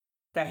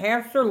The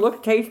hamster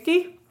looked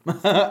tasty,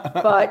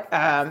 but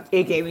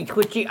it gave me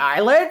twitchy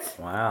eyelids.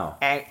 Wow.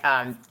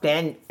 And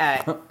then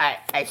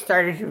I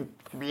started to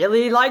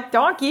really like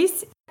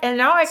donkeys, and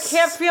now I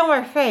can't feel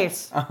my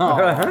face.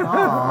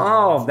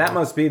 Oh, that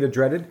must be the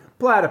dreaded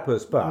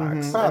platypus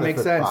pox. That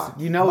makes sense.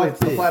 You know it's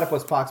the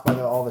platypus pox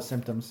by all the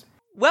symptoms.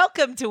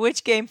 Welcome to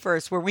Which Game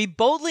First, where we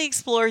boldly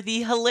explore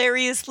the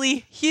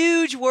hilariously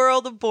huge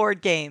world of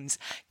board games.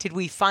 Did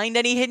we find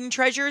any hidden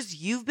treasures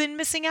you've been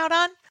missing out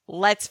on?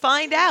 Let's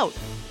find out.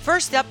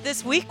 First up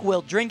this week,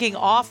 will drinking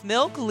off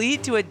milk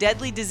lead to a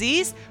deadly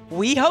disease?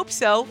 We hope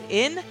so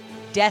in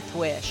Death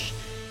Wish.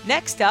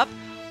 Next up,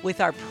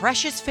 with our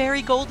precious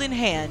fairy gold in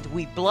hand,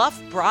 we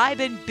bluff,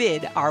 bribe, and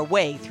bid our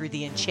way through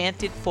the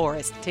enchanted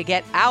forest to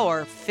get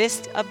our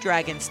Fist of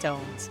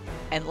Dragonstones.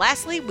 And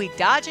lastly, we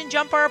dodge and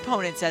jump our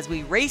opponents as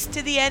we race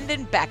to the end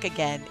and back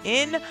again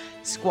in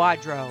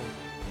Squadro.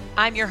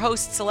 I'm your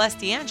host, Celeste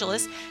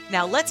DeAngelis.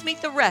 Now let's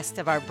meet the rest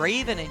of our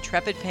brave and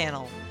intrepid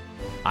panel.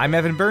 I'm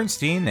Evan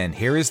Bernstein, and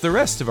here is the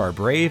rest of our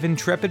brave,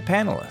 intrepid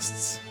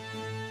panelists.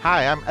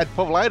 Hi, I'm Ed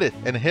Povlitis,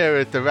 and here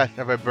is the rest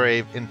of our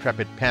brave,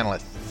 intrepid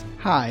panelists.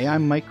 Hi,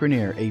 I'm Mike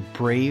Grenier, a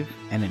brave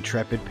and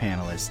intrepid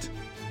panelist.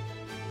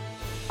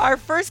 Our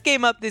first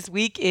game up this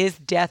week is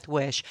Death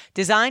Wish,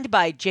 designed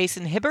by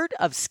Jason Hibbard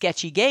of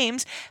Sketchy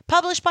Games,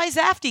 published by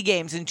Zafty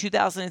Games in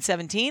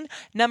 2017.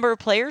 Number of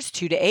players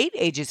 2 to 8,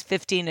 ages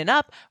 15 and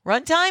up.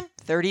 Runtime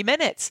 30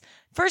 minutes.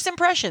 First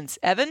impressions,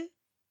 Evan?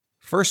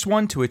 First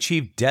one to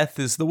achieve death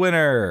is the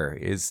winner.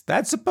 Is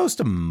that supposed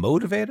to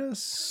motivate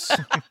us?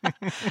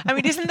 I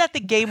mean, isn't that the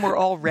game we're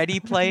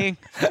already playing?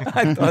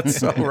 I thought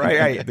so,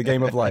 right? The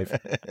game of life.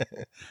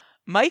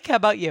 Mike, how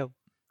about you?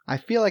 I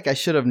feel like I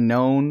should have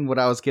known what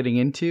I was getting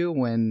into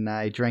when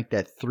I drank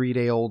that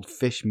 3-day-old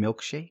fish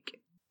milkshake.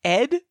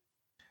 Ed?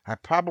 I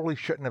probably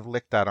shouldn't have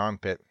licked that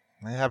armpit.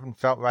 I haven't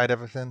felt right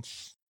ever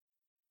since.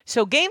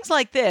 So games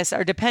like this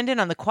are dependent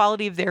on the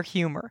quality of their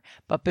humor.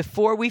 But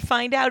before we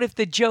find out if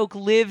the joke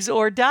lives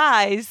or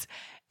dies,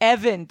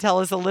 Evan, tell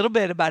us a little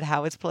bit about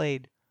how it's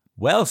played.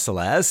 Well,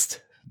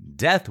 Celeste,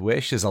 Death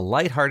Wish is a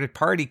lighthearted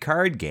party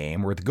card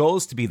game where the goal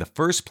is to be the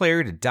first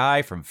player to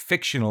die from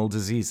fictional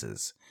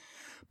diseases.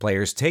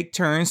 Players take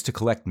turns to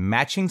collect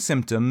matching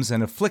symptoms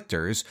and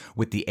afflictors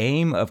with the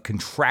aim of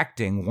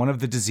contracting one of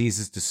the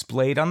diseases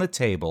displayed on the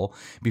table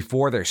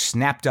before they're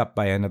snapped up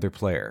by another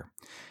player.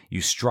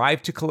 You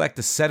strive to collect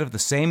a set of the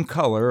same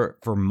color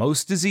for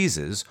most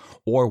diseases,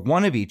 or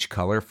one of each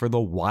color for the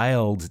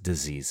wild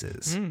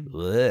diseases.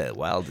 Ugh,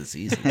 wild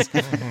diseases.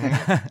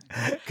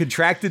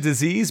 Contract the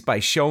disease by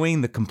showing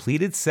the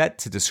completed set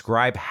to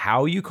describe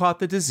how you caught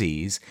the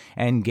disease,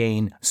 and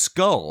gain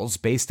skulls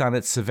based on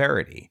its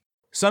severity.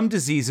 Some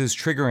diseases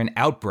trigger an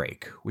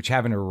outbreak, which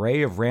have an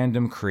array of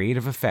random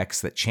creative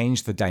effects that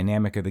change the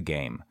dynamic of the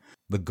game.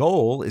 The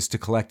goal is to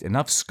collect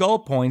enough skull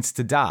points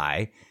to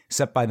die,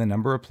 set by the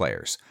number of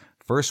players.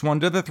 First one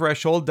to the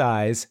threshold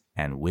dies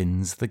and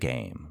wins the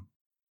game.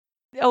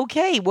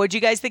 Okay, what'd you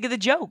guys think of the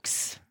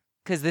jokes?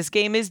 Because this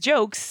game is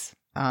jokes.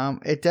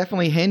 It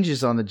definitely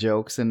hinges on the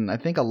jokes, and I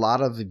think a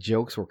lot of the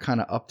jokes were kind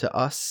of up to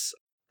us.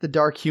 The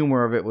dark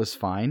humor of it was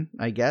fine,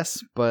 I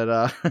guess,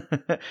 but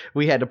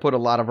we had to put a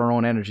lot of our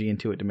own energy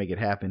into it to make it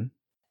happen.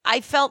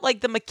 I felt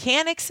like the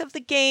mechanics of the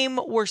game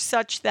were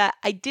such that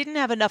I didn't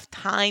have enough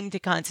time to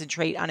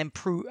concentrate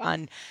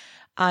on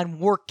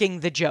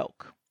working the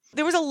joke.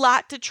 There was a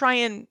lot to try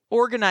and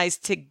organize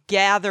to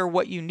gather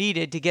what you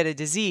needed to get a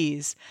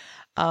disease.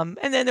 And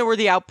then there were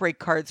the outbreak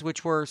cards,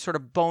 which were sort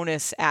of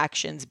bonus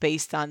actions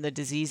based on the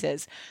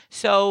diseases.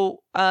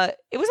 So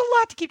it was a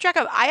lot to keep track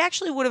of. I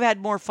actually would have had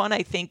more fun,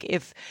 I think,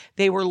 if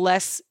they were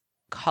less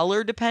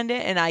color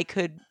dependent and I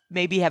could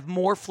maybe have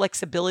more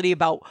flexibility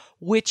about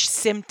which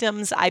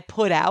symptoms I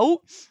put out,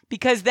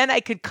 because then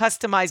I could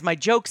customize my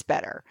jokes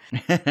better.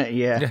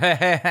 Yeah.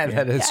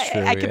 That is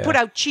true. I could put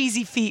out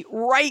cheesy feet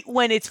right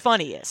when it's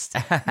funniest,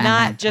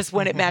 not just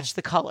when it matched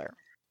the color.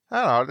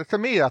 I don't know. To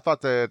me, I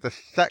thought the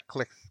set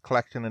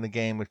collection in the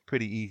game was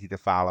pretty easy to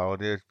follow.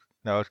 It's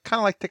kind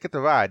of like Ticket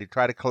to Ride. You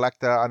try to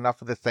collect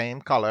enough of the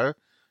same color.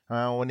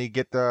 When you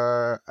get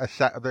a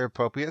set of the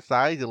appropriate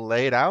size, you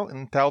lay it out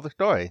and tell the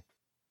story.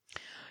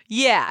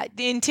 Yeah,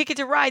 in Ticket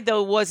to Ride,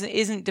 though,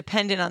 isn't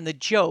dependent on the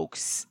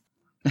jokes.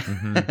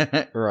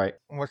 Mm-hmm. Right.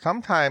 Well,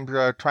 sometimes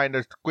trying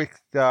to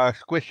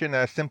squish in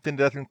a symptom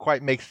that doesn't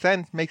quite make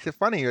sense makes it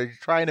funny, or you're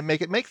trying to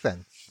make it make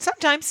sense.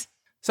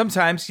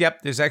 Sometimes,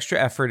 yep, there's extra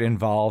effort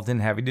involved in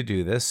having to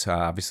do this.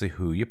 Obviously,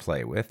 who you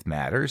play with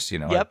matters.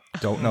 Yep. I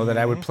don't know that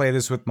I would play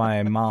this with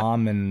my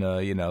mom and,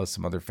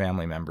 some other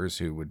family members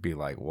who would be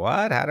like,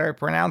 what? How do I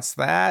pronounce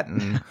that?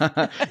 And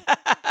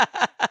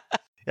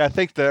Yeah, I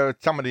think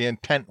some of the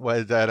intent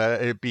was that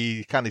it'd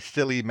be kind of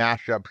silly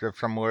mashups of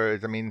some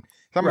words. I mean,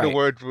 some of the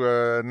words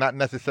were not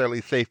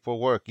necessarily safe for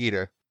work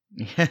either.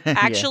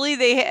 Actually,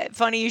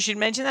 funny you should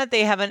mention that.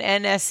 They have an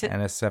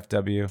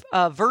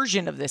NSFW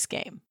version of this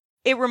game.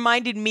 It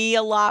reminded me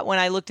a lot, when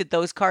I looked at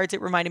those cards,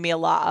 it reminded me a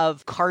lot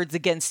of Cards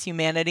Against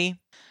Humanity.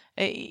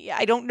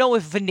 I don't know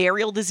if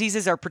venereal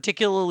diseases are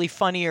particularly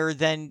funnier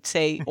than,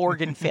 say,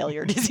 organ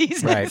failure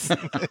diseases. Right.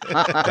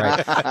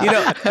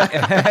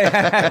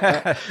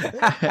 Right.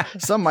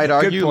 Some might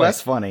argue point.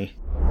 less funny.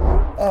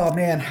 Oh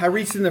man, I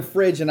reached in the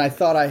fridge and I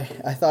thought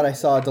I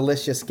saw a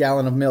delicious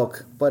gallon of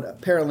milk, but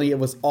apparently it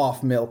was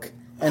off milk.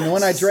 And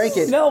when I drank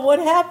it, No, what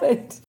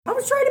happened? I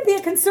was trying to be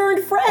a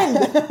concerned friend.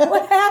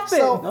 What happened?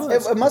 so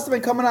it must have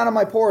been coming out of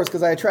my pores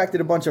because I attracted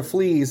a bunch of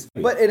fleas.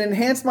 But it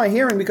enhanced my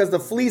hearing because the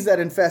fleas that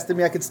infested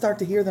me, I could start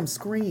to hear them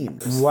scream.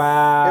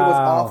 Wow. It was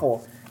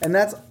awful, and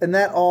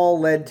that all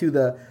led to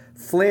the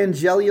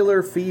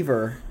flagellar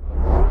fever.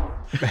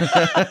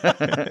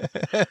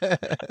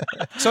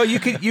 So you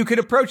could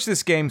approach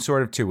this game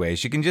sort of two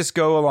ways. You can just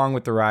go along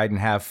with the ride and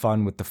have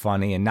fun with the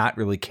funny and not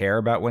really care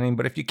about winning.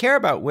 But if you care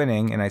about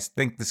winning, and I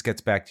think this gets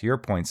back to your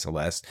point,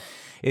 Celeste,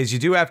 is you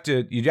do have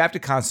to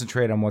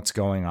concentrate on what's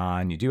going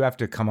on. You do have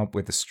to come up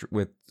with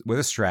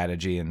a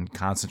strategy and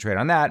concentrate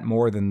on that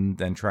more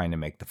than trying to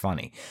make the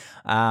funny.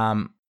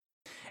 And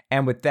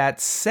with that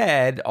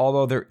said,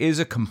 although there is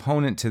a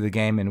component to the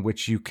game in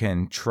which you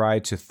can try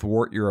to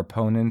thwart your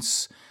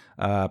opponent's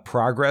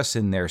progress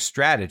in their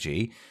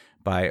strategy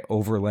by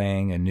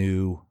overlaying a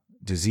new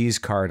disease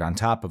card on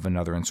top of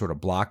another and sort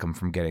of block them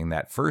from getting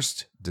that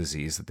first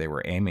disease that they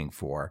were aiming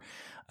for.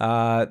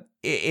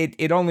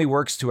 It only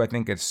works to, I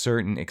think, a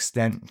certain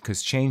extent,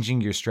 because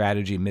changing your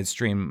strategy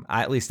midstream,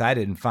 at least I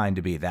didn't find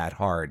to be that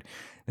hard.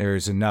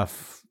 There's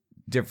enough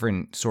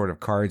different sort of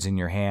cards in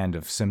your hand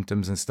of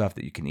symptoms and stuff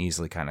that you can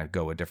easily kind of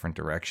go a different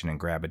direction and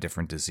grab a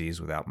different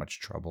disease without much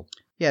trouble.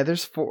 Yeah,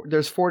 there's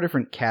four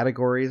different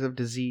categories of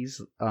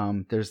disease.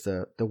 There's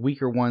the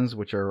weaker ones,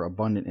 which are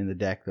abundant in the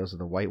deck. Those are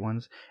the white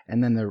ones.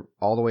 And then they're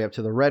all the way up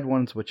to the red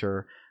ones, which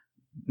are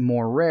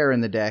more rare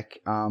in the deck.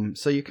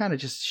 So you're kind of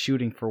just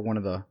shooting for one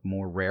of the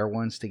more rare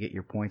ones to get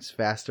your points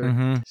faster.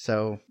 Mm-hmm.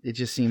 So it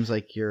just seems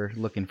like you're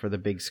looking for the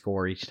big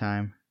score each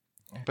time.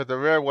 But the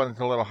rare one's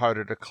a little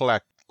harder to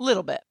collect.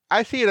 Little bit.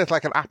 I see it as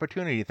like an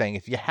opportunity thing.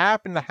 If you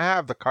happen to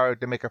have the card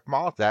to make a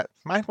small set,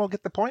 might as well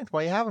get the points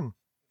while you have them.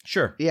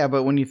 Sure. Yeah,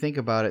 but when you think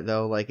about it,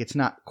 though, like it's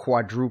not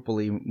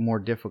quadruply more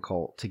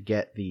difficult to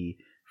get the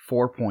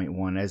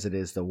 4.1 as it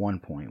is the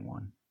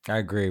 1.1. I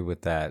agree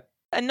with that.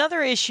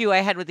 Another issue I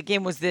had with the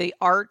game was the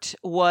art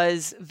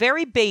was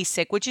very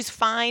basic, which is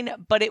fine,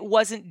 but it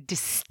wasn't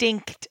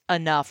distinct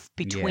enough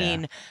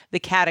between the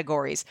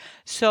categories.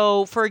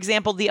 So, for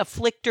example, the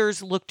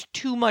afflictors looked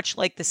too much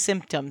like the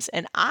symptoms,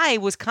 and I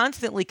was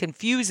constantly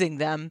confusing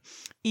them,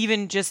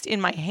 even just in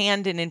my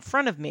hand and in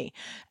front of me.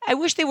 I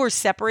wish they were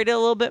separated a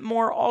little bit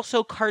more.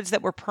 Also, cards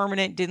that were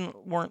permanent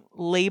weren't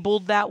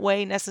labeled that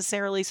way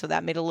necessarily, so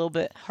that made it a little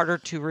bit harder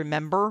to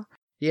remember.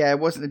 Yeah,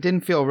 it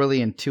didn't feel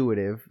really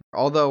intuitive.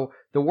 Although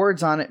the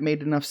words on it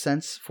made enough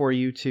sense for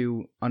you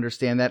to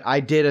understand that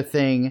I did a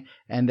thing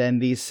and then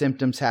these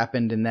symptoms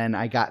happened and then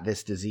I got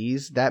this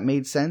disease. That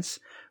made sense.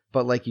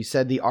 But like you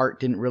said, the art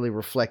didn't really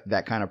reflect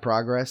that kind of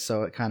progress,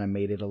 so it kind of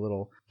made it a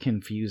little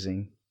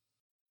confusing.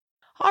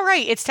 All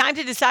right, it's time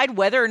to decide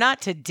whether or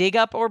not to dig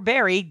up or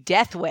bury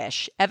Death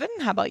Wish. Evan,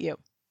 how about you?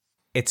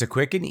 It's a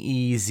quick and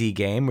easy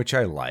game, which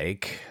I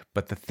like,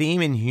 but the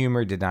theme and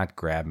humor did not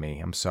grab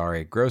me. I'm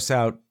sorry. Gross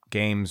out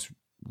games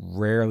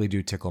rarely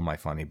do tickle my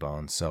funny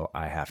bones, so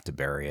I have to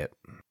bury it.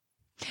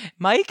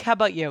 Mike, how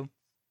about you?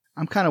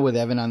 I'm kind of with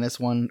Evan on this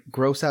one.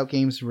 Gross out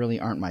games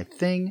really aren't my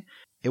thing.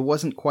 It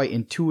wasn't quite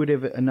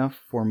intuitive enough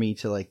for me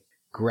to like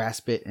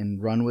grasp it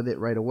and run with it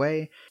right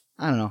away.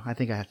 I don't know. I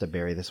think I have to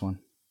bury this one.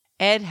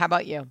 Ed, how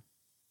about you?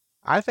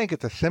 I think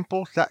it's a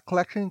simple set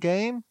collection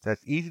game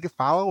that's easy to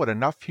follow with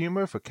enough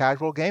humor for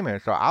casual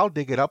gamers, so I'll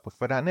dig it up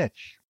for that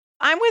niche.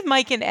 I'm with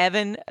Mike and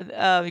Evan.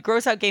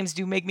 Gross out games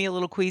do make me a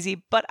little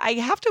queasy, but I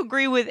have to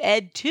agree with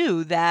Ed,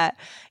 too, that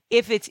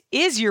if it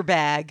is your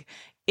bag,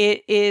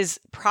 it is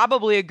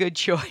probably a good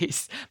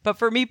choice. But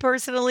for me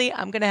personally,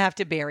 I'm going to have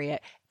to bury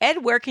it.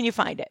 Ed, where can you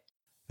find it?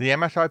 The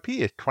MSRP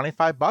is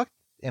 $25,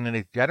 and it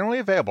is generally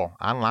available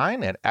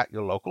online and at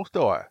your local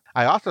store.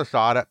 I also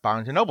saw it at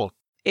Barnes & Noble.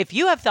 If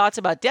you have thoughts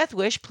about Death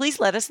Wish,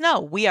 please let us know.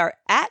 We are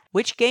at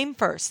Which Game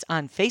First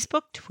on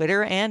Facebook,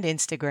 Twitter, and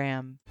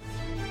Instagram.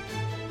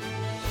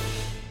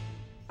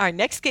 Our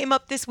next game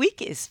up this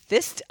week is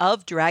Fist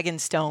of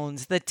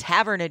Dragonstones, the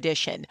Tavern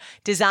Edition,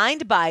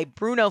 designed by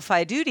Bruno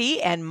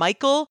Faiduti and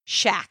Michael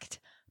Schacht.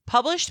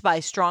 Published by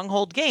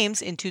Stronghold Games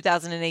in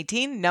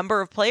 2018, number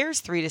of players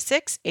 3 to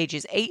 6,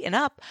 ages 8 and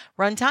up,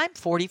 runtime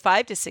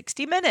 45 to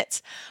 60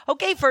 minutes.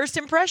 Okay, first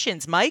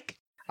impressions, Mike.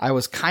 I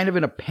was kind of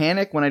in a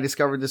panic when I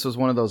discovered this was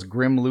one of those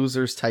Grim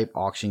Losers type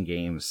auction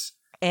games.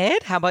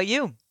 Ed, how about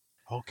you?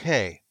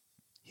 Okay,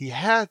 he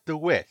had the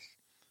wish.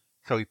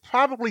 So he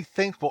probably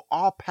thinks we'll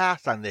all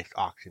pass on this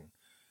auction.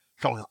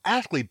 So he'll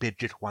actually bid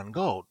just 1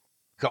 gold.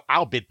 So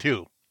I'll bid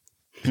 2.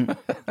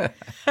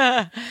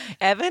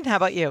 Evan, how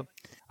about you?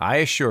 I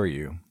assure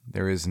you,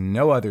 there is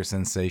no other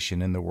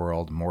sensation in the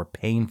world more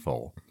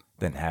painful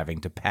than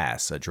having to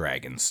pass a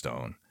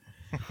Dragonstone.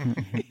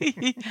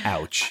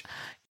 Ouch.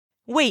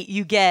 Wait,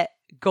 you get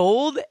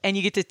gold and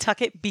you get to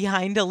tuck it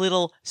behind a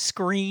little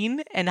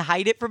screen and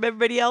hide it from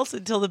everybody else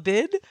until the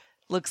bid.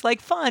 Looks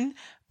like fun.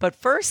 But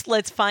first,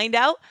 let's find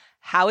out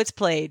how it's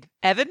played.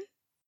 Evan?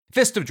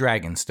 Fist of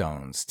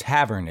Dragonstones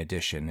Tavern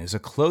Edition is a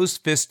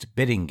closed fist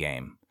bidding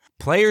game.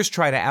 Players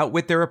try to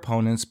outwit their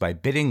opponents by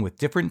bidding with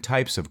different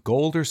types of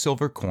gold or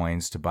silver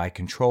coins to buy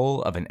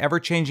control of an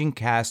ever-changing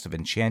cast of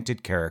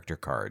enchanted character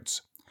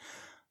cards.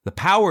 The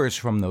powers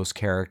from those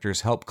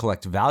characters help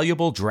collect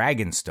valuable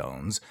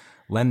Dragonstones,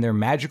 lend their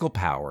magical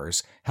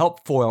powers,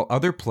 help foil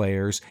other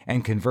players,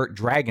 and convert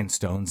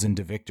Dragonstones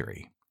into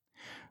victory.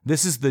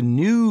 This is the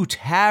new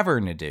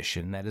Tavern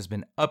Edition that has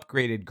been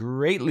upgraded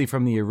greatly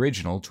from the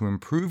original to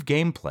improve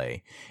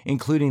gameplay,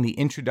 including the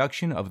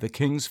introduction of the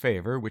King's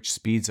Favor, which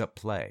speeds up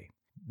play.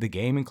 The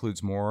game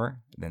includes more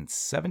than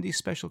 70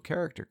 special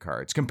character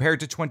cards, compared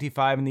to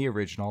 25 in the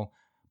original,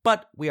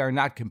 but we are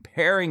not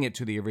comparing it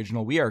to the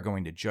original. We are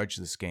going to judge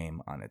this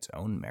game on its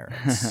own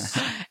merits.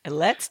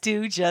 Let's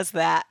do just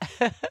that.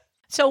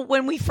 So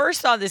when we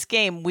first saw this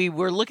game, we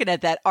were looking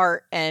at that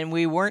art and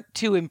we weren't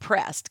too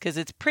impressed because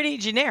it's pretty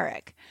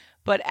generic.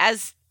 But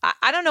as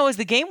I don't know, as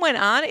the game went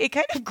on, it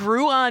kind of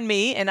grew on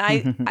me, and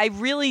I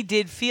really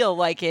did feel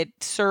like it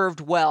served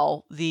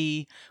well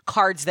the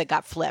cards that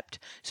got flipped.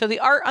 So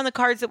the art on the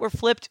cards that were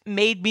flipped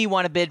made me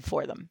want to bid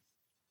for them.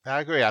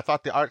 I agree. I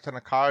thought the arts on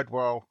the card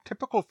were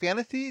typical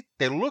fantasy.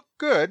 They look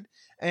good,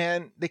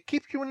 and they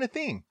keep you in the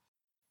theme.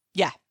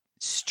 Yeah,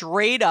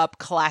 straight up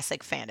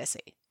classic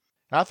fantasy.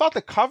 I thought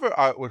the cover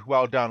art was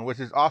well done, which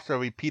is also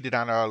repeated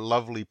on our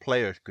lovely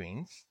player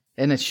screens.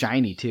 And it's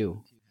shiny,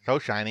 too. So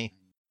shiny.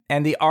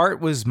 And the art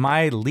was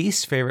my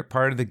least favorite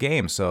part of the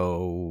game,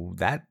 so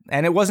that,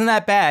 and it wasn't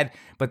that bad,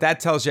 but that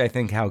tells you, I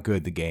think, how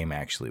good the game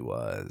actually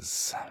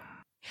was.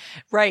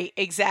 Right,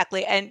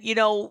 exactly. And, you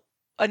know,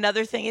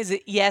 another thing is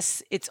that,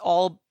 yes, it's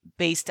all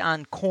based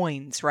on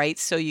coins, right?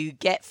 So you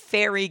get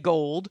fairy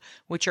gold,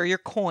 which are your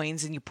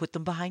coins, and you put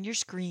them behind your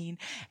screen,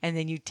 and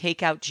then you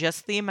take out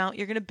just the amount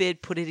you're going to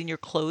bid, put it in your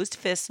closed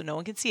fist so no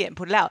one can see it, and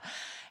put it out.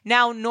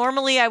 Now,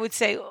 normally I would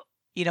say,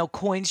 you know,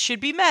 coins should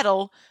be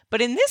metal,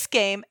 but in this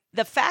game,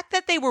 the fact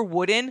that they were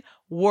wooden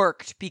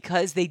worked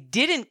because they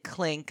didn't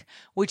clink,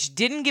 which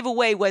didn't give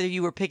away whether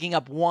you were picking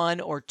up one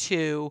or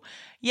two.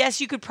 Yes,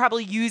 you could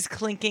probably use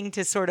clinking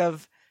to sort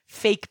of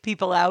fake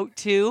people out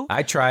too.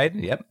 I tried,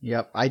 yep.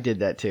 Yep, I did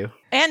that too.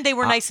 And they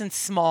were nice and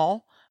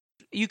small.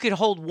 You could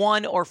hold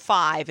 1 or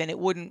 5 and it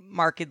wouldn't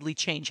markedly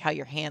change how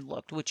your hand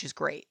looked, which is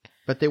great.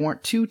 But they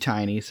weren't too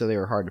tiny, so they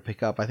were hard to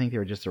pick up. I think they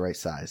were just the right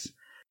size.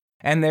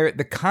 And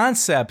the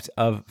concept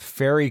of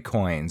fairy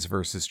coins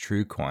versus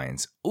true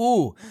coins.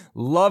 Ooh,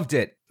 loved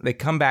it. They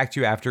come back to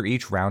you after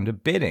each round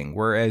of bidding,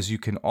 whereas you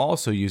can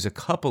also use a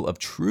couple of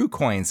true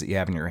coins that you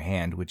have in your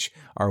hand, which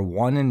are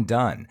one and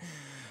done.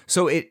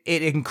 So it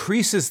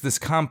increases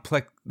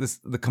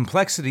the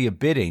complexity of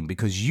bidding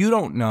because you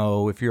don't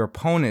know if your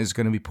opponent is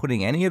going to be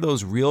putting any of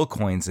those real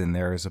coins in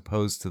there as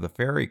opposed to the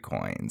fairy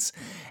coins.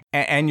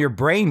 And your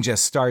brain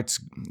just starts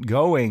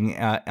going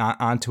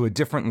onto a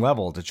different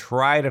level to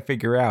try to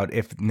figure out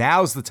if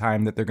now's the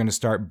time that they're going to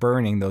start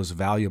burning those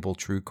valuable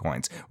true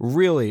coins.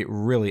 Really,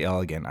 really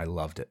elegant. I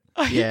loved it.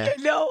 Yeah.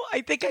 No,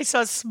 I think I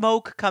saw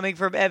smoke coming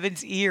from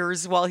Evan's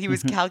ears while he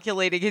was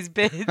calculating his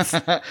bids.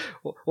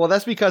 Well,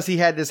 that's because he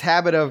had this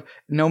habit of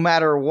no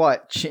matter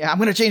what, I'm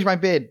going to change my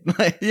bid.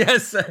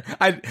 Yes,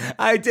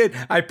 I did.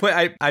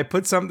 I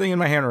put something in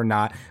my hand or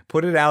not,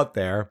 put it out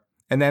there.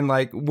 And then,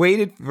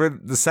 waited for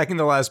the second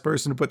to last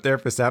person to put their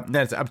fist up.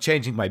 Then I'm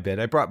changing my bid.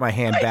 I brought my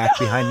hand back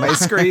behind my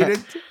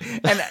screen.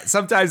 And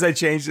sometimes I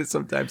changed it,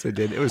 sometimes I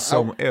did. It was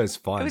fun. It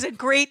was a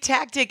great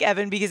tactic,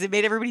 Evan, because it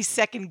made everybody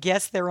second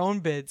guess their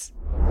own bids.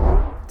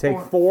 Take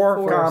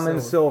four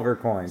common silver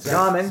coins.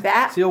 Common.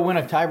 So you'll win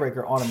a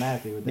tiebreaker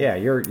automatically with that. Yeah,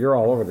 you're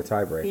all over the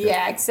tiebreaker.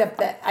 Yeah, except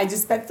that I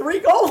just spent 3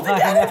 gold to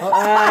get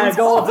it.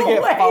 Gold to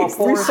get Always.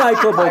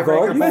 Recyclable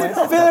gold.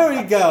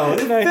 There we go.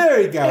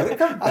 There we go.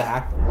 Come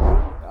back.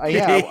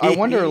 Yeah, I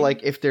wonder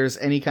if there's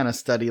any kind of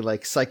study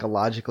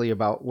psychologically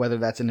about whether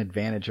that's an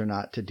advantage or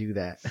not to do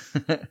that,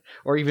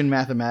 or even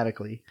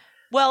mathematically.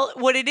 Well,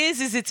 what it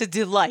is it's a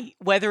delight.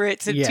 Whether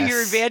it's to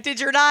your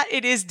advantage or not,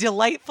 it is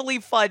delightfully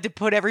fun to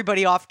put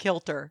everybody off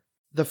kilter.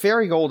 The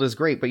fairy gold is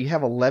great, but you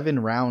have 11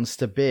 rounds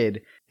to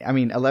bid.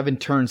 11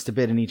 turns to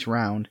bid in each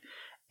round,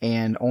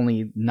 and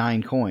only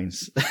 9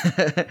 coins.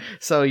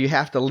 So you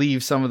have to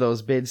leave some of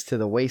those bids to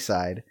the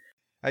wayside.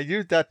 I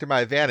used that to my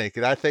advantage,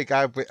 and I think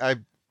I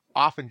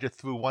often just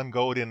threw 1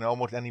 gold in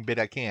almost any bid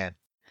I can.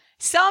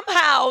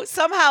 Somehow,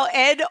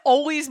 Ed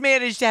always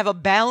managed to have a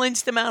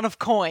balanced amount of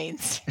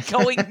coins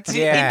going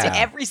into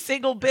every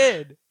single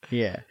bid.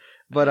 Yeah.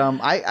 But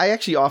I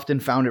actually often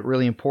found it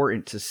really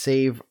important to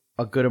save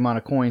a good amount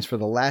of coins for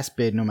the last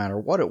bid, no matter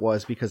what it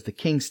was, because the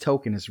King's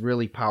Token is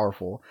really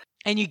powerful.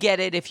 And you get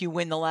it if you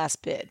win the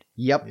last bid.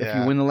 Yep. Yeah. If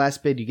you win the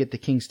last bid, you get the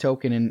King's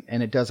Token,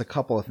 and it does a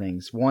couple of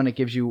things. One, it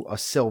gives you a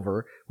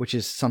silver, which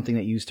is something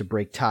that you use to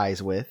break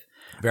ties with.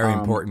 Very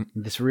important.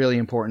 It's really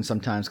important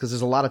sometimes because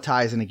there's a lot of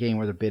ties in a game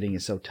where the bidding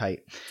is so tight.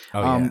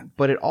 Oh, yeah.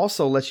 But it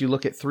also lets you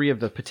look at 3 of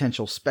the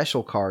potential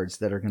special cards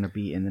that are going to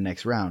be in the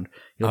next round.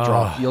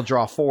 You'll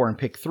draw 4 and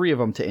pick 3 of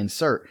them to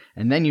insert,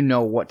 and then you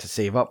know what to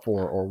save up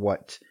for or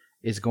what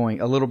is a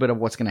little bit of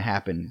what's going to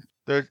happen.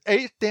 There's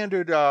 8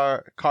 standard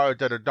cards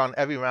that are done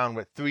every round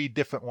with 3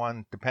 different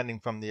ones depending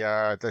from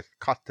the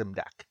custom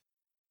deck.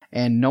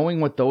 And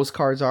knowing what those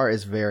cards are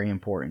is very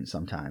important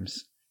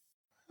sometimes.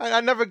 I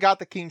never got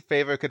the King's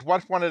Favor because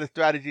one of the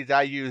strategies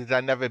I use is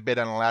I never bid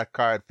on the last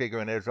card,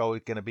 figuring there's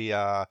always going to be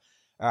a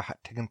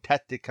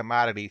contested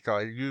commodity. So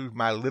I used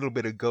my little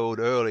bit of gold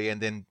early and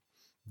then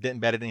didn't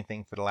bet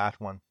anything for the last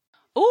one.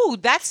 Ooh,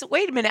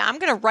 wait a minute. I'm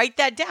going to write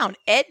that down.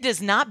 Ed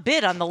does not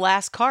bid on the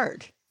last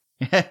card.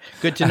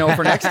 Good to know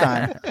for next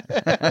time.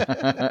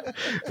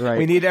 Right.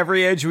 We need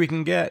every edge we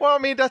can get. Well, I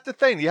mean, that's the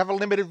thing. You have a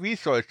limited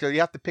resource, so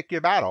you have to pick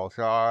your battle.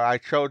 So I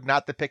chose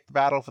not to pick the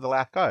battle for the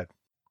last card.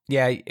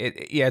 Yeah,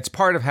 it's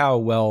part of how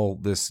well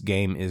this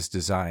game is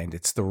designed.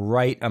 It's the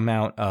right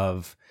amount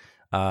of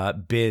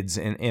bids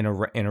in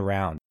a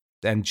round,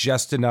 and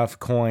just enough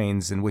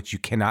coins in which you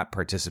cannot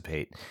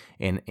participate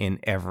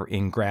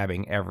in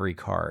grabbing every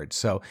card.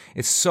 So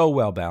it's so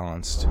well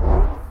balanced.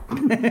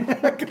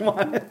 Come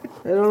on.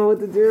 I don't know what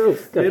to do.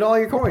 Bid all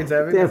your coins,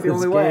 Evan. That's the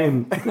only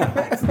way.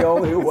 It's the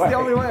only way. It's the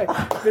only way.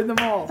 Bid them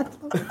all.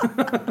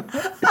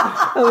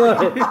 I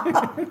love it.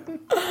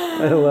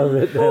 I love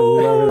it. I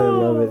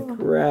love it.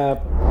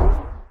 Crap.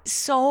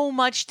 So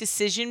much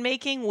decision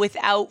making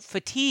without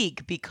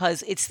fatigue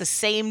because it's the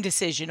same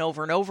decision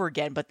over and over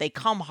again, but they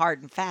come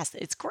hard and fast.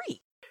 It's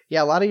great.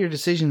 Yeah, a lot of your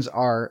decisions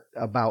are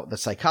about the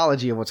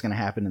psychology of what's going to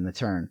happen in the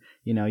turn.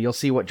 You know, you'll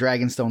see what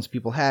Dragonstones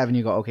people have, and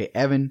you go, okay,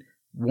 Evan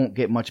won't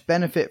get much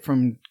benefit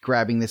from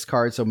grabbing this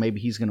card, so maybe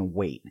he's going to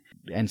wait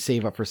and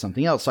save up for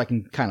something else, so I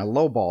can kind of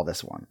lowball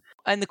this one.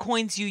 And the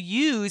coins you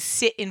use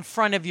sit in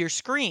front of your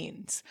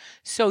screens.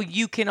 So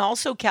you can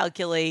also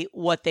calculate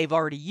what they've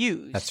already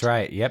used. That's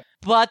right. Yep.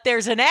 But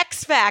there's an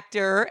X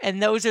factor,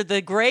 and those are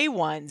the gray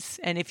ones.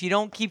 And if you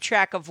don't keep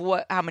track of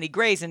how many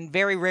grays, and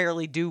very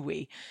rarely do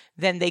we,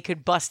 then they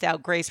could bust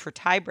out grays for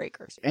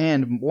tiebreakers.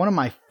 And one of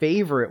my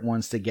favorite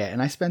ones to get,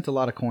 and I spent a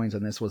lot of coins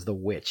on this, was the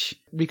Witch.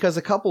 Because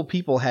a couple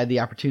people had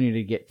the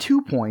opportunity to get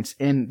 2 points,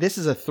 and this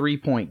is a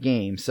 3-point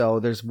game. So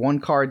there's one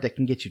card that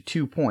can get you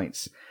 2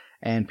 points.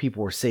 And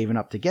people were saving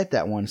up to get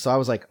that one. So I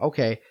was like,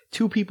 okay,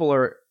 2 people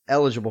are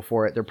eligible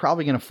for it. They're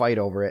probably going to fight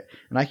over it.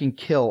 And I can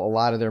kill a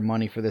lot of their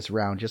money for this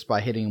round just by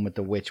hitting them with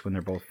the Witch when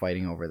they're both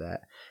fighting over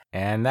that.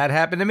 And that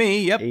happened to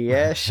me. Yep.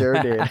 Yeah, sure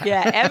did.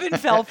 Yeah, Evan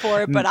fell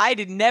for it, but I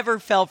never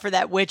fell for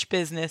that Witch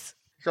business.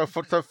 So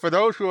for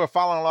those who are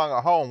following along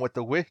at home, what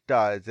the Witch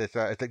does is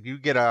it's like you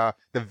get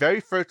the very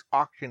first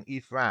auction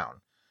each round.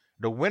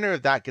 The winner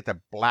of that gets a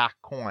black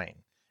coin.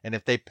 And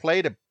if they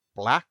play the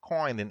black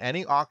coin in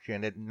any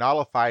auction, it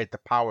nullifies the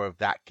power of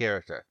that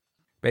character.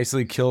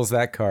 Basically kills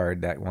that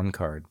one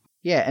card.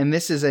 Yeah, and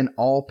this is an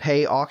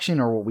all-pay auction,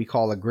 or what we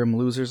call a Grim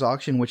Losers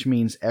auction, which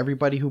means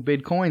everybody who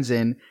bid coins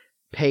in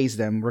pays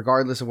them,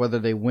 regardless of whether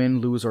they win,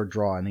 lose, or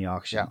draw in the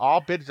auction. Yeah, all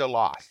bids are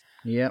lost.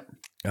 Yep.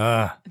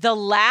 The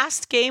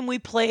last game we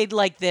played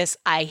like this,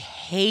 I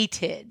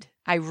hated.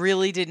 I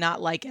really did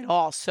not like at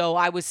all. So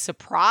I was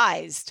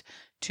surprised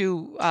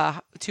to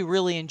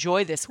really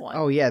enjoy this one.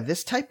 Oh, yeah,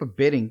 this type of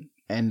bidding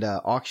and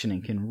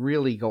auctioning can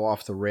really go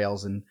off the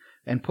rails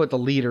and put the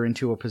leader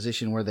into a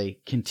position where they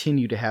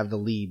continue to have the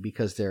lead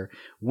because they're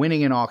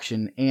winning an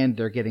auction and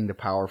they're getting the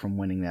power from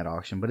winning that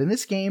auction. But in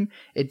this game,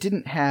 it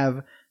didn't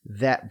have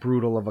that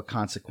brutal of a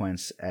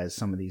consequence as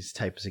some of these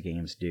types of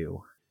games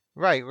do.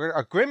 Right.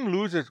 A Grim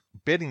Losers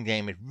bidding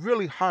game is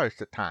really harsh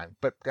at times,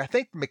 but I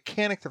think the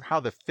mechanics of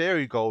how the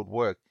fairy gold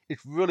works is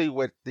really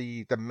what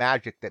the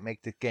magic that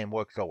makes this game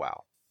work so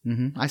well.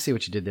 Mm-hmm. I see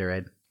what you did there,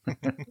 Ed.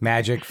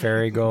 Magic,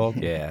 fairy gold.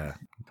 Yeah.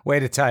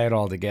 Way to tie it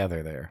all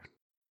together there.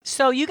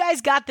 So you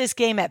guys got this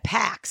game at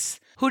PAX.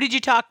 Who did you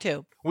talk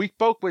to? We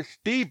spoke with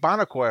Steve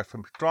Bonacore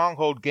from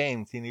Stronghold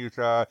Games, and he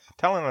was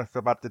telling us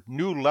about the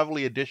new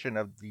lovely edition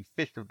of the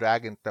Fist of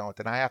Dragonstones,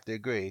 and I have to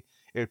agree,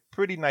 it's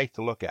pretty nice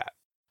to look at.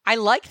 I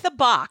like the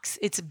box.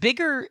 It's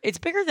bigger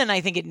than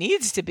I think it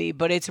needs to be,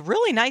 but it's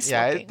really nice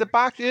looking. Yeah, the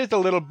box is a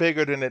little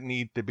bigger than it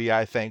needs to be,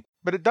 I think,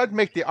 but it does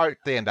make the art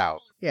stand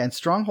out. Yeah, and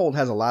Stronghold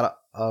has a lot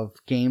of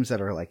games that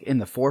are like in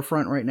the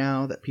forefront right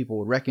now that people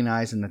would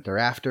recognize and that they're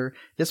after.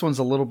 This one's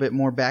a little bit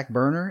more back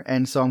burner,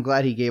 and so I'm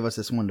glad he gave us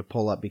this one to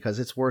pull up because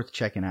it's worth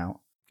checking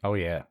out. Oh,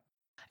 yeah.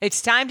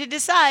 It's time to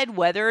decide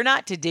whether or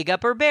not to dig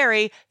up or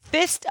bury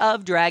Fist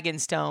of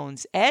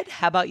Dragonstones. Ed,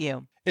 how about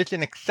you? It's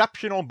an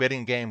exceptional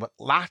bidding game with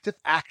lots of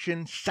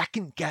action,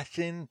 second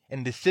guessing,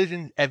 and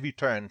decisions every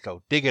turn,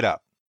 so dig it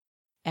up.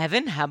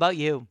 Evan, how about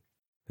you?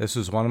 This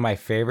was one of my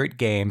favorite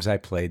games I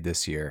played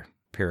this year,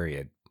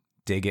 period.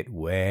 Dig it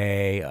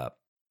way up.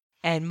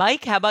 And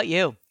Mike, how about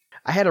you?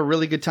 I had a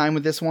really good time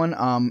with this one.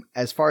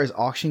 As far as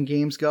auction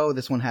games go,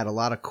 this one had a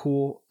lot of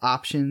cool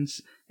options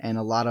and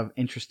a lot of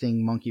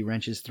interesting monkey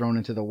wrenches thrown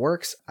into the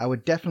works. I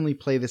would definitely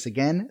play this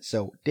again,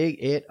 so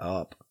dig it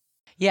up.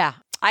 Yeah,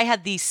 I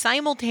had the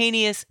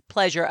simultaneous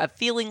pleasure of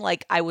feeling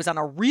like I was on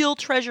a real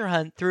treasure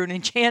hunt through an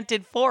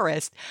enchanted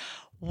forest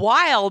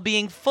while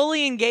being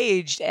fully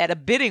engaged at a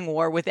bidding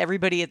war with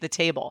everybody at the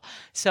table.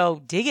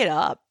 So dig it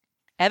up.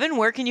 Evan,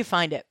 where can you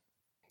find it?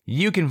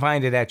 You can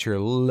find it at your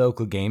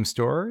local game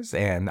stores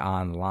and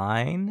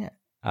online.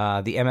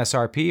 The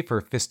MSRP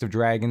for Fist of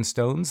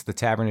Dragonstones, the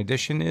Tavern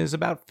Edition, is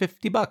about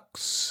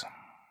 $50.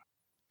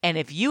 And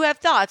if you have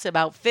thoughts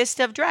about Fist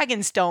of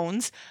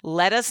Dragonstones,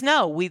 let us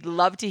know. We'd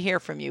love to hear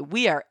from you.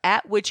 We are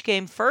at Which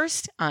Game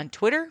First on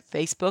Twitter,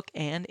 Facebook,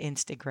 and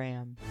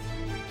Instagram.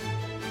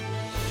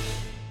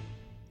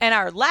 And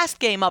our last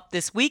game up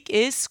this week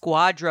is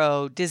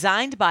Squadro,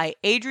 designed by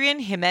Adrian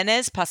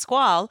Jimenez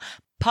Pascual,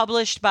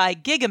 published by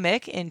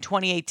Gigamic in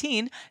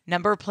 2018.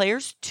 Number of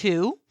players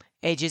 2,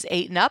 ages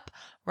 8 and up,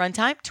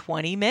 runtime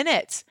 20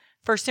 minutes.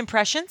 First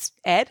impressions,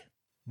 Ed?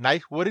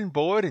 Nice wooden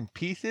board and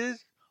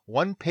pieces,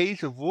 1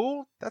 page of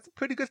rule. That's a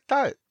pretty good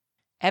start.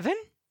 Evan?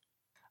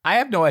 I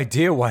have no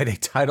idea why they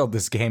titled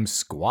this game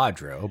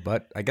Squadro,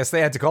 but I guess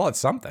they had to call it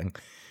something.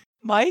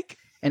 Mike?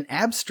 An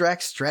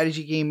abstract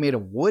strategy game made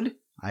of wood?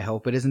 I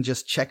hope it isn't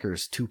just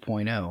Checkers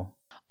 2.0.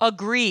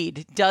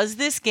 Agreed. Does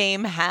this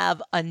game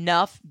have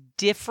enough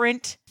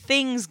different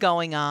things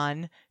going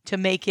on to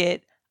make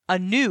it a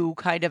new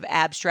kind of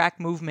abstract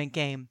movement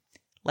game?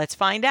 Let's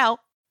find out.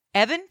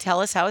 Evan, tell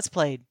us how it's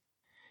played.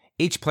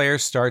 Each player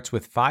starts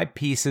with 5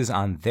 pieces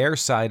on their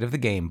side of the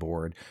game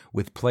board,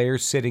 with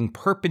players sitting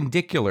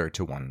perpendicular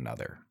to one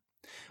another.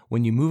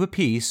 When you move a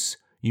piece,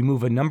 you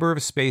move a number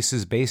of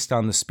spaces based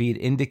on the speed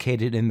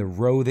indicated in the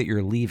row that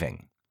you're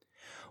leaving.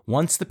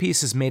 Once the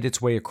piece has made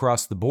its way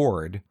across the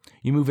board,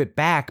 you move it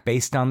back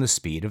based on the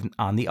speed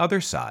on the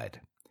other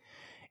side.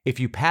 If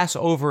you pass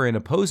over an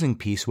opposing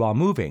piece while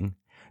moving,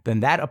 then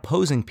that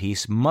opposing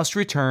piece must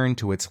return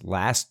to its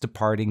last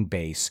departing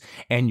base,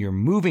 and your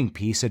moving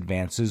piece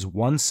advances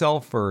 1 cell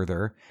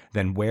further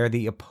than where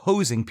the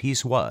opposing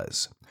piece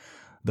was.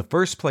 The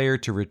first player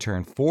to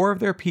return 4 of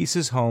their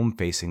pieces home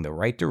facing the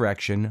right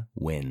direction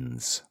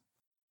wins.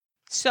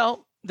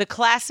 So, the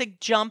classic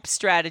jump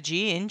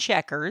strategy in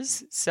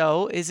Checkers.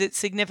 So, is it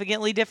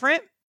significantly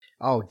different?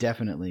 Oh,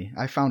 definitely.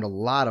 I found a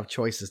lot of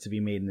choices to be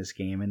made in this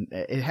game, and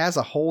it has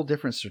a whole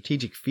different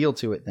strategic feel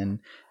to it than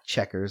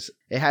Checkers.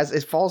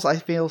 It falls, I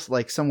feel,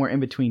 like somewhere in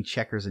between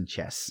Checkers and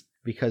chess,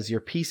 because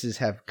your pieces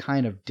have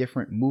kind of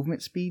different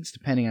movement speeds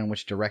depending on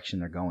which direction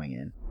they're going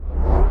in.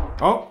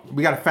 Oh,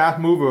 we got a fast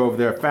mover over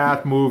there.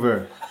 Fast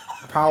mover.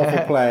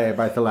 Powerful play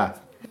by Celeste.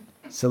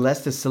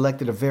 Celeste has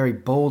selected a very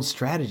bold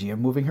strategy of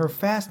moving her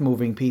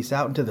fast-moving piece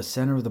out into the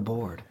center of the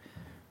board.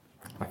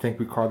 I think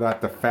we call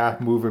that the fast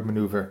mover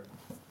maneuver.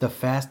 The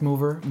fast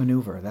mover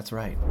maneuver, that's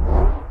right.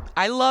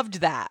 I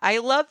loved that. I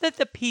love that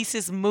the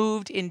pieces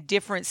moved in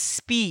different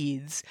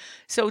speeds.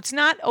 So it's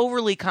not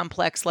overly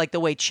complex like the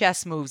way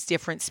chess moves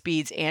different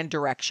speeds and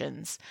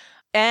directions.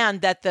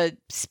 And that the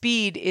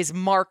speed is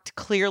marked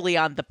clearly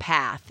on the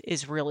path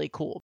is really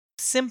cool.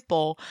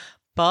 Simple,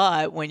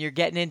 but when you're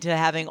getting into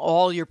having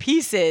all your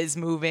pieces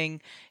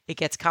moving, it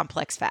gets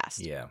complex fast.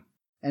 Yeah.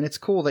 And it's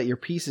cool that your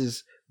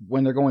pieces,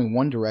 when they're going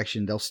one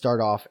direction, they'll start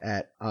off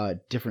at a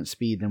different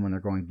speed than when they're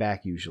going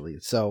back usually.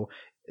 So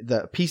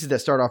the pieces that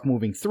start off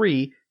moving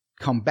 3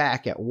 come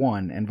back at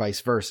 1 and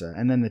vice versa.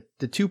 And then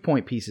the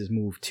 2-point pieces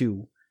move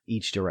 2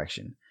 each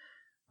direction.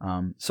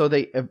 So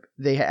they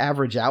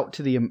average out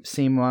to the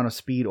same amount of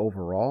speed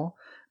overall,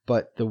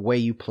 but the way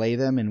you play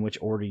them and which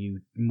order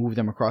you move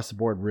them across the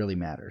board really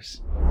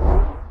matters.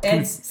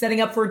 Ed's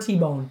setting up for a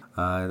T-bone.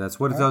 That's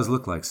what it does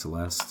look like,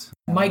 Celeste.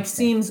 Mike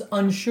seems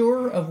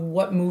unsure of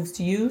what moves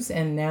to use,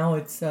 and now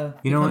it's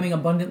becoming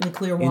abundantly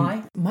clear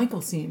why.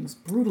 Michael seems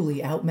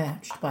brutally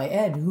outmatched by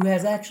Ed, who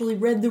has actually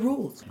read the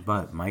rules.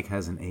 But Mike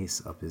has an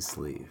ace up his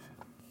sleeve.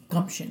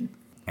 Gumption.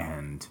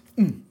 And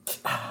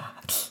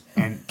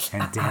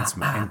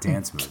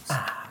dance moves.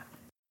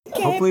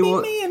 Hopefully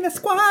we'll... me in the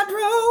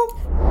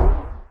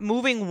Squadro!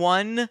 Moving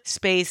 1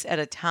 space at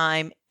a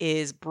time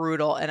is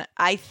brutal. And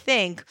I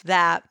think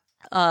that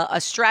a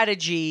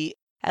strategy,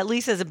 at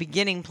least as a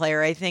beginning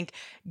player, I think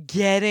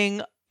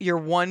getting your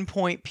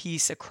 1-point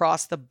piece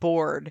across the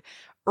board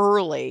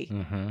early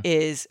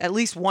is, at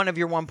least one of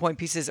your 1-point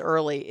pieces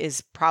early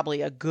is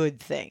probably a good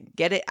thing.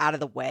 Get it out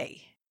of the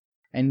way.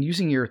 And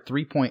using your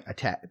 3-point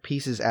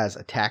pieces as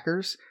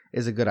attackers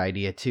is a good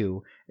idea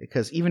too,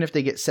 because even if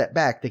they get set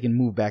back, they can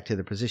move back to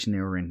the position they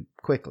were in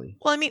quickly.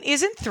 Well, I mean,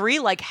 isn't 3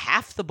 like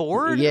half the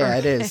board? Yeah,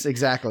 it is,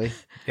 exactly.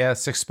 Yeah,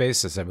 6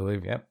 spaces, I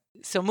believe, yep.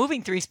 So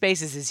moving 3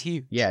 spaces is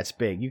huge. Yeah, it's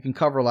big. You can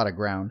cover a lot of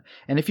ground.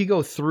 And if you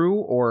go through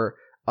or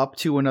up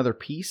to another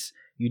piece,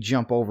 you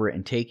jump over it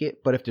and take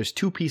it. But if there's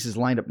 2 pieces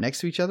lined up next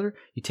to each other,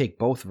 you take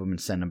both of them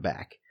and send them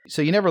back.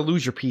 So you never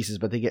lose your pieces,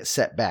 but they get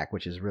set back,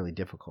 which is really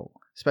difficult,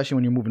 especially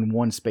when you're moving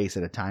 1 space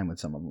at a time with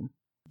some of them.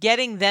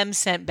 Getting them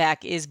sent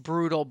back is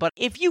brutal, but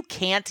if you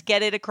can't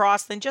get it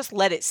across, then just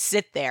let it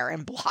sit there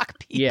and block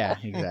people. Yeah,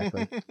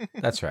 exactly.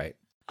 That's right.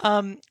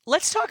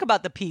 Let's talk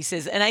about the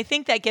pieces. And I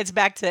think that gets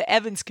back to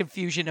Evan's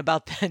confusion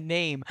about the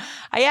name.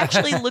 I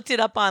actually looked it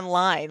up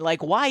online.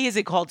 Like, why is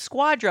it called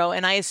Squadro?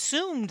 And I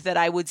assumed that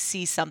I would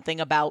see something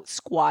about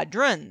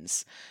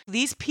squadrons.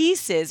 These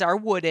pieces are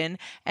wooden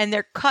and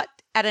they're cut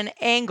at an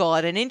angle,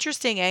 at an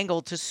interesting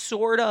angle to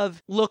sort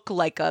of look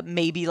like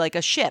maybe like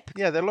a ship.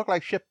 Yeah, they look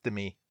like ship to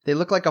me. They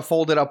look like a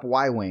folded up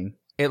Y-wing.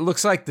 It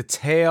looks like the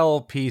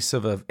tail piece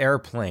of an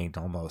airplane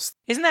almost.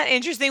 Isn't that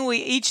interesting? We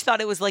each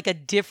thought it was like a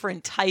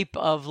different type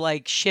of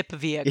like ship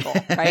vehicle,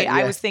 right? Yeah.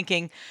 I was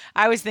thinking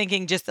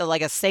just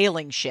like a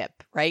sailing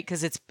ship, right?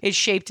 Because it's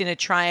shaped in a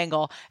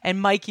triangle. And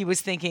Mikey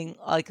was thinking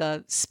like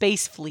a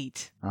space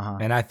fleet. Uh-huh.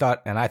 And I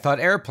thought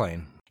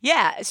airplane.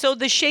 Yeah, so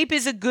the shape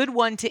is a good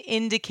one to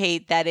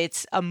indicate that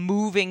it's a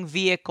moving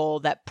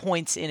vehicle that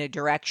points in a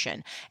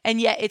direction.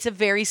 And yet it's a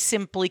very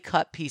simply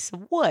cut piece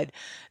of wood.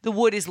 The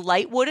wood is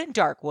light wood and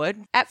dark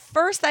wood. At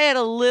first, I had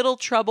a little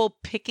trouble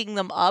picking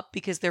them up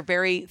because they're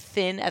very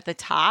thin at the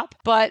top.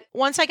 But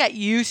once I got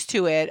used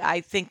to it,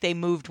 I think they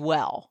moved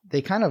well.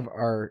 They kind of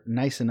are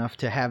nice enough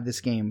to have this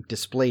game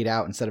displayed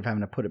out instead of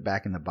having to put it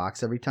back in the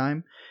box every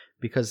time,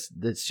 because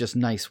it's just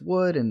nice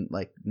wood and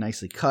like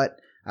nicely cut.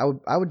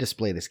 I would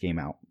display this game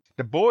out.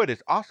 The board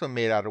is also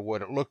made out of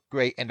wood. It looks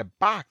great, and the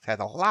box has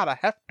a lot of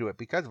heft to it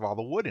because of all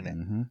the wood in it.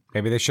 Mm-hmm.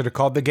 Maybe they should have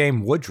called the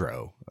game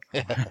Woodrow.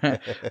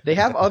 They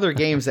have other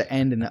games that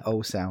end in the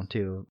O sound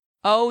too.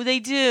 Oh, they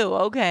do.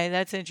 Okay,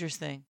 that's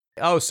interesting.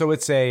 Oh, so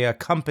it's a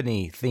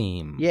company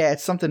theme. Yeah,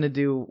 it's something to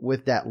do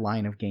with that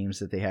line of games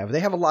that they have.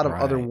 They have a lot of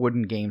other Right.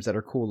 wooden games that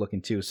are cool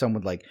looking too. Some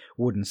with like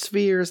wooden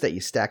spheres that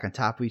you stack on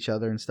top of each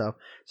other and stuff.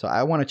 So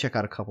I want to check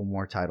out a couple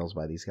more titles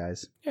by these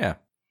guys. Yeah.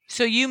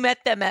 So you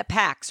met them at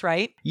PAX,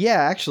 right? Yeah,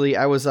 actually,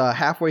 I was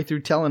halfway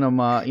through telling them,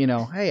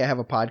 hey, I have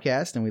a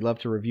podcast and we love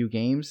to review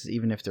games,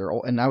 even if they're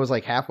old. And I was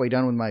like halfway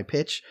done with my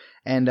pitch.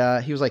 And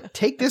he was like,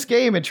 take this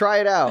game and try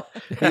it out.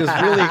 He was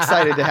really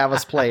excited to have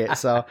us play it.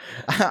 So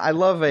I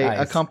love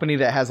a company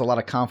that has a lot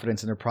of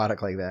confidence in their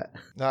product like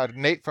that.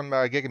 Nate from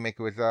Gigamaker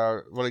was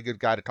a really good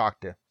guy to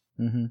talk to.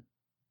 Mm-hmm.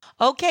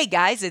 Okay,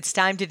 guys, it's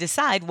time to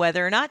decide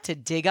whether or not to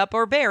dig up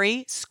or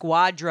bury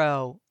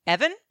Squadro.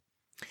 Evan?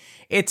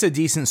 It's a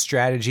decent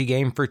strategy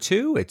game for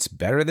two. It's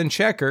better than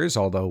checkers,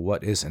 although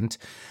what isn't?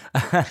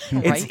 It's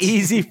Right.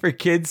 easy for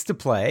kids to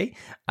play.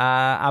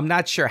 I'm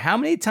not sure how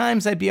many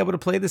times I'd be able to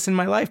play this in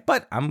my life,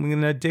 but I'm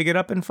going to dig it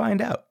up and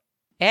find out.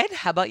 Ed,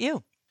 how about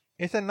you?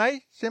 It's a nice,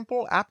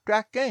 simple,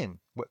 abstract game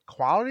with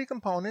quality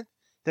components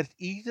that's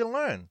easy to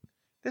learn.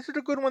 This is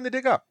a good one to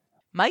dig up.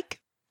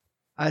 Mike?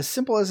 As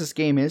simple as this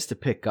game is to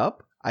pick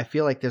up, I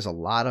feel like there's a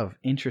lot of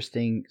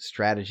interesting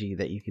strategy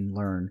that you can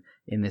learn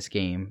in this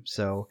game.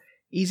 So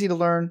easy to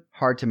learn,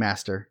 hard to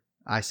master.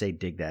 I say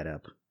dig that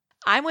up.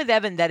 I'm with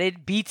Evan that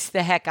it beats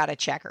the heck out of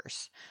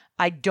checkers.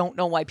 I don't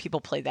know why people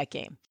play that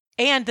game.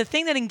 And the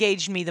thing that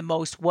engaged me the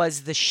most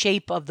was the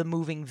shape of the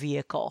moving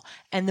vehicle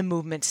and the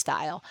movement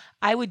style.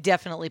 I would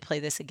definitely play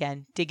this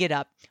again. Dig it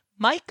up.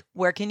 Mike,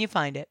 where can you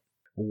find it?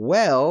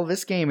 Well,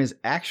 this game is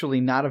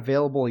actually not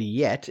available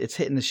yet. It's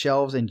hitting the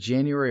shelves in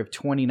January of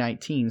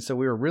 2019, so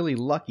we were really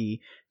lucky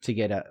to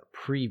get a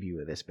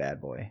preview of this bad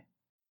boy.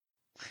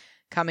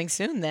 Coming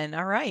soon then.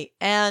 All right.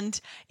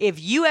 And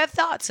if you have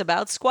thoughts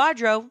about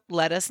Squadro,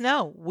 let us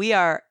know. We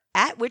are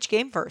at Which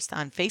Game First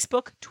on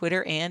Facebook,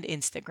 Twitter, and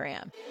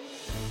Instagram.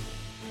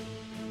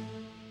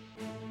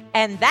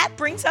 And that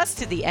brings us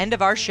to the end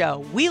of our show.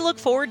 We look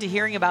forward to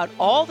hearing about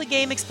all the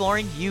game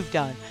exploring you've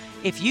done.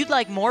 If you'd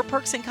like more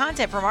perks and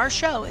content from our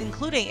show,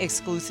 including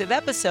exclusive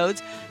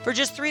episodes, for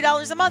just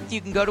 $3 a month,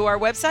 you can go to our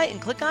website and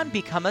click on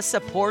Become a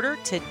Supporter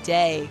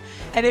today.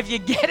 And if you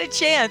get a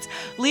chance,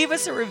 leave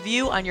us a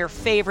review on your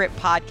favorite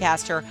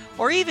podcaster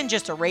or even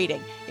just a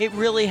rating. It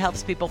really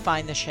helps people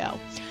find the show.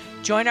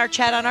 Join our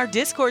chat on our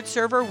Discord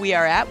server. We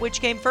are at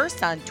Which Game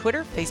First on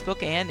Twitter,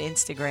 Facebook, and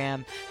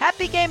Instagram.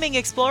 Happy gaming,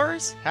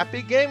 explorers!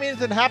 Happy gamings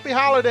and happy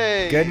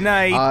holidays! Good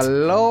night.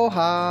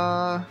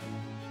 Aloha!